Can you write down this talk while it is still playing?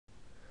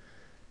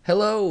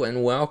Hello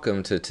and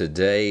welcome to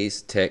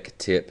today's Tech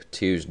Tip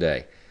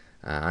Tuesday.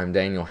 I'm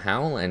Daniel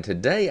Howell, and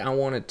today I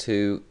wanted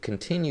to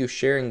continue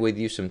sharing with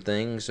you some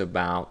things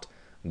about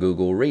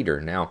Google Reader.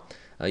 Now,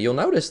 you'll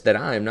notice that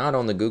I am not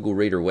on the Google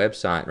Reader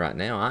website right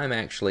now. I'm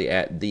actually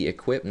at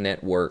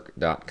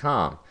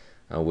theequipnetwork.com,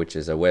 which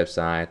is a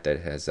website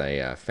that has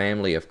a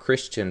family of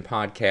Christian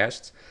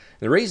podcasts.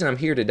 And the reason I'm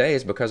here today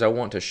is because I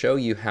want to show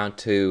you how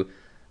to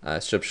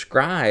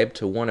subscribe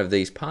to one of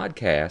these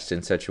podcasts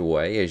in such a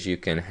way as you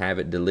can have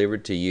it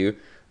delivered to you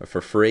for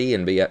free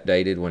and be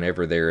updated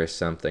whenever there is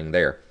something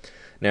there.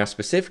 Now,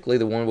 specifically,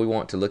 the one we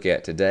want to look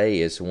at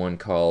today is one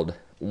called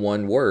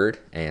One Word,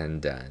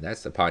 and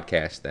that's the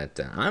podcast that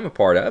I'm a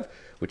part of,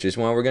 which is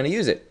why we're going to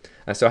use it.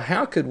 So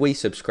how could we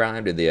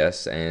subscribe to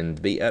this and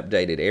be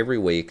updated every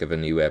week of a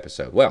new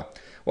episode? Well,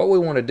 what we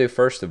want to do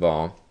first of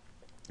all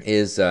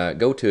is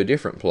go to a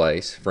different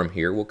place from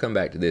here. We'll come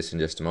back to this in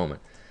just a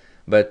moment.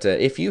 But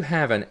if you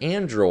have an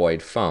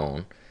Android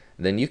phone,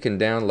 then you can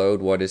download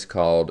what is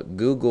called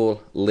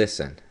Google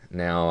Listen.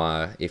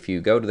 Now, if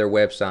you go to their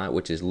website,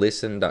 which is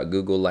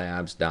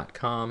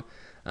listen.googlelabs.com,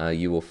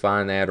 you will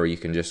find that, or you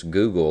can just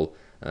Google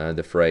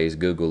the phrase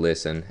Google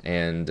Listen.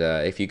 And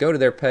if you go to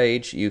their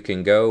page, you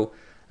can go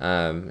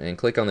and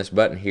click on this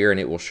button here, and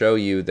it will show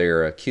you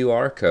their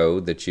QR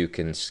code that you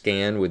can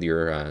scan with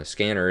your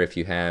scanner if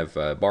you have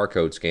a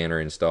barcode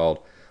scanner installed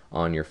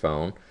on your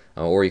phone.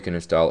 Or you can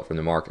install it from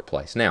the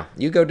marketplace. Now,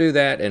 you go do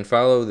that and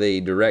follow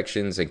the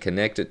directions and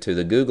connect it to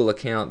the Google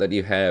account that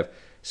you have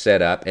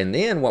set up. And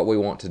then what we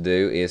want to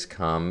do is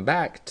come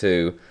back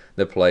to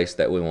the place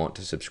that we want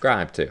to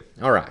subscribe to.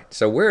 All right,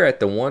 so we're at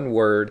the One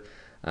Word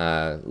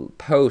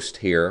post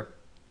here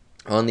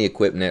on the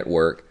Equip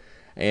Network.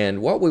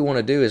 And what we want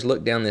to do is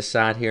look down this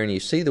side here, and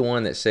you see the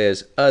one that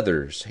says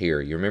Others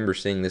here. You remember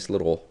seeing this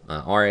little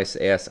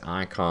RSS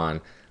icon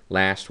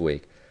last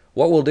week.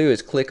 What we'll do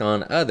is click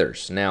on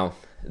Others. Now,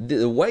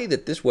 the way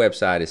that this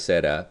website is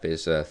set up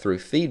is through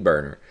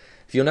FeedBurner.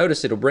 If you'll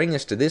notice, it'll bring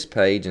us to this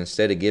page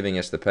instead of giving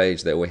us the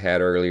page that we had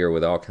earlier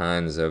with all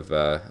kinds of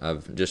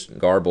just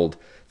garbled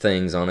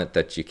things on it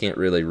that you can't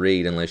really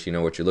read unless you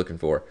know what you're looking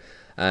for.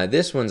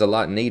 This one's a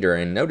lot neater,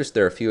 and notice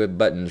there are a few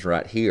buttons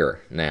right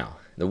here now.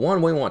 The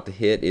one we want to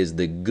hit is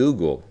the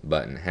Google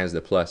button. It has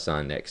the plus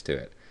sign next to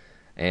it.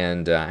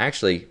 And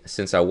actually,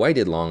 since I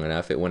waited long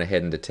enough, it went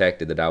ahead and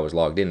detected that I was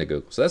logged into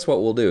Google. So that's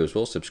what we'll do, is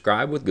we'll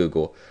subscribe with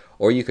Google,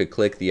 or you could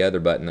click the other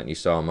button that you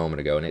saw a moment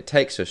ago, and it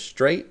takes us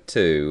straight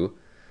to,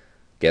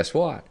 guess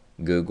what?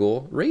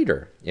 Google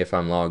Reader, if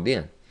I'm logged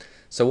in.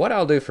 So what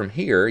I'll do from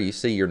here, you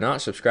see you're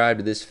not subscribed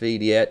to this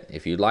feed yet.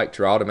 If you'd like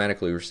to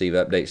automatically receive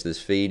updates to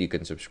this feed, you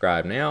can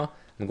subscribe now.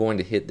 I'm going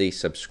to hit the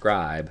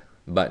subscribe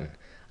button.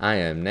 I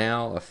am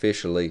now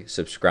officially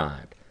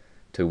subscribed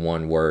to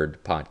One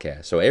Word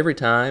podcast. So every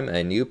time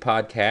a new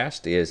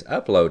podcast is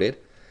uploaded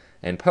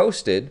and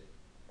posted,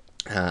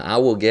 I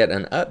will get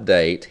an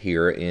update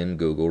here in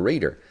Google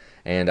Reader,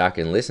 and I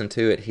can listen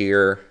to it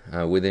here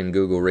within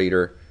Google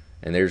Reader,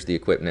 and there's the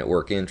Equip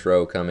Network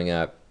intro coming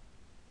up.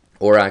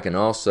 Or I can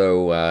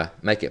also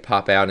make it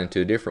pop out into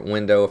a different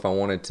window if I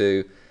wanted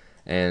to,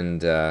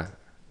 and that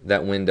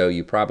window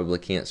you probably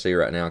can't see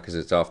right now because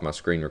it's off my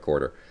screen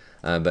recorder.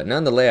 But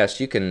nonetheless,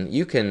 you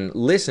can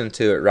listen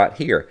to it right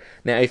here.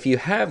 Now, if you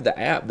have the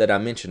app that I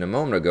mentioned a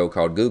moment ago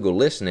called Google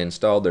Listen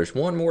installed, there's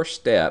one more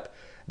step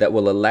that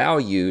will allow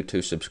you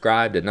to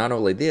subscribe to not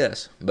only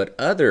this, but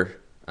other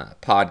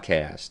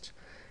podcasts,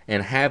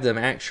 and have them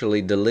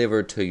actually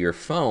delivered to your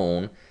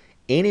phone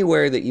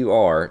anywhere that you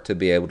are to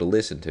be able to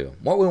listen to them.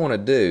 What we want to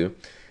do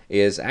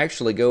is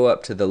actually go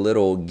up to the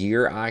little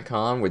gear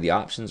icon where the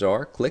options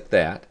are, click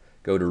that,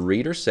 go to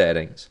Reader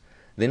Settings,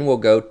 then we'll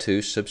go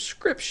to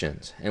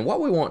Subscriptions. And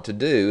what we want to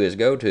do is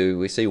go to,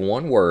 we see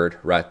One Word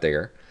right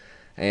there,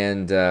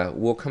 and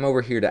we'll come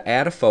over here to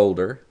Add a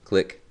Folder,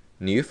 click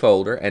New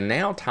Folder, and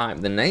now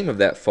type the name of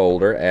that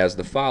folder as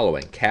the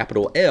following: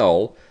 capital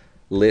L,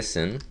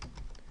 Listen,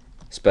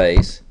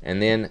 space,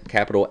 and then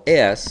capital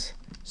S,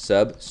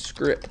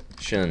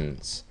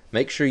 Subscriptions.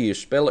 Make sure you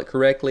spell it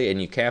correctly and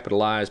you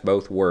capitalize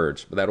both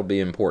words. That'll be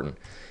important.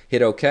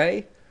 Hit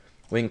OK.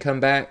 We can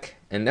come back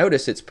and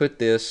notice it's put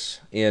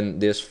this in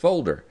this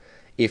folder.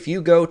 If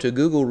you go to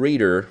Google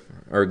Reader,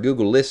 or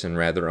Google Listen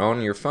rather,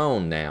 on your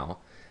phone now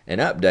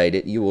and update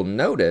it, you will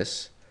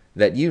notice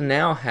that you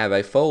now have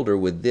a folder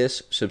with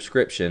this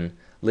subscription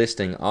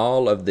listing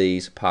all of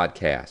these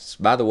podcasts.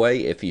 By the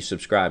way, if you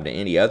subscribe to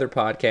any other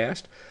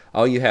podcast,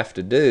 all you have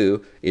to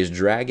do is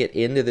drag it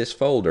into this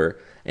folder,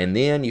 and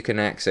then you can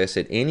access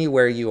it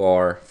anywhere you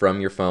are from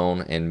your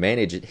phone and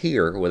manage it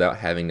here without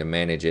having to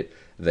manage it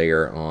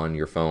there on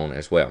your phone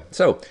as well.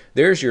 So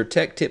there's your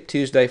Tech Tip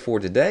Tuesday for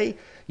today,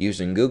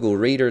 using Google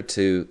Reader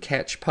to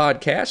catch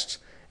podcasts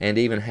and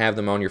even have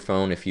them on your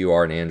phone if you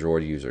are an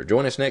Android user.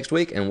 Join us next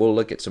week, and we'll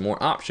look at some more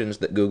options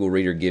that Google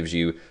Reader gives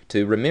you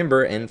to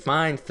remember and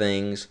find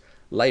things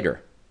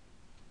later.